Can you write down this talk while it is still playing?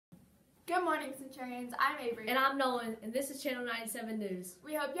Good morning, Centurions. I'm Avery. And I'm Nolan, and this is Channel 97 News.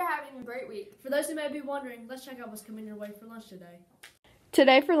 We hope you're having a great week. For those who may be wondering, let's check out what's coming your way for lunch today.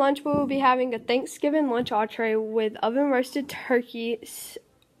 Today for lunch, we will be having a Thanksgiving lunch entree with oven-roasted turkey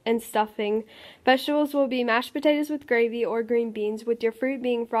and stuffing. Vegetables will be mashed potatoes with gravy or green beans, with your fruit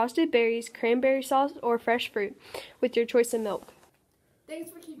being frosted berries, cranberry sauce, or fresh fruit, with your choice of milk. Thanks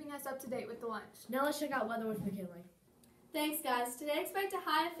for keeping us up to date with the lunch. Now let's check out weather with McKinley. Thanks, guys. Today expect a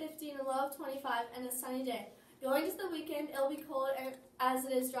high of 50 and a low of 25 and a sunny day. Going into the weekend, it'll be cold as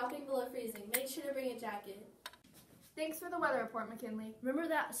it is dropping below freezing. Make sure to bring a jacket. Thanks for the weather report, McKinley. Remember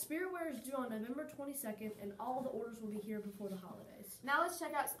that Spiritware is due on November 22nd, and all the orders will be here before the holidays. Now let's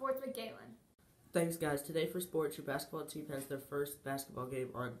check out sports with Galen. Thanks, guys. Today for sports, your basketball team has their first basketball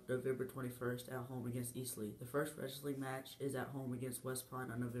game on November 21st at home against Eastleigh. The first wrestling match is at home against West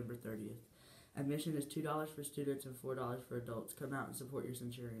Pine on November 30th. Admission is $2 for students and $4 for adults. Come out and support your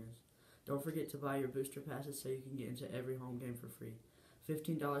Centurions. Don't forget to buy your booster passes so you can get into every home game for free.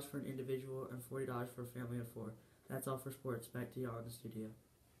 $15 for an individual and $40 for a family of 4. That's all for sports. Back to y'all in the studio.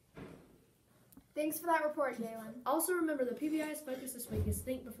 Thanks for that report, Galen. Also remember, the PBI's focus this week is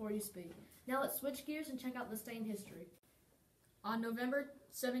think before you speak. Now let's switch gears and check out this day in history. On November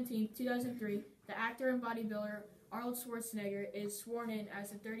 17, 2003, the actor and bodybuilder Arnold Schwarzenegger is sworn in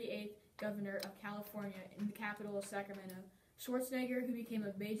as the 38th governor of California in the capital of Sacramento. Schwarzenegger, who became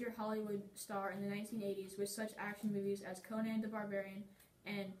a major Hollywood star in the 1980s with such action movies as Conan the Barbarian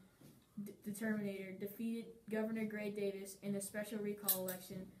and The Terminator, defeated Governor Gray Davis in a special recall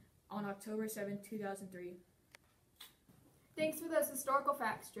election on October 7, 2003. Thanks for those historical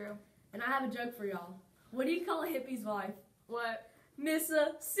facts, Drew. And I have a joke for y'all. What do you call a hippie's wife? What?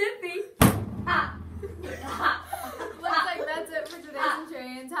 Mississippi! Looks like that's it for today's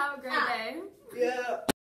Centurions. Have a great day. Yeah.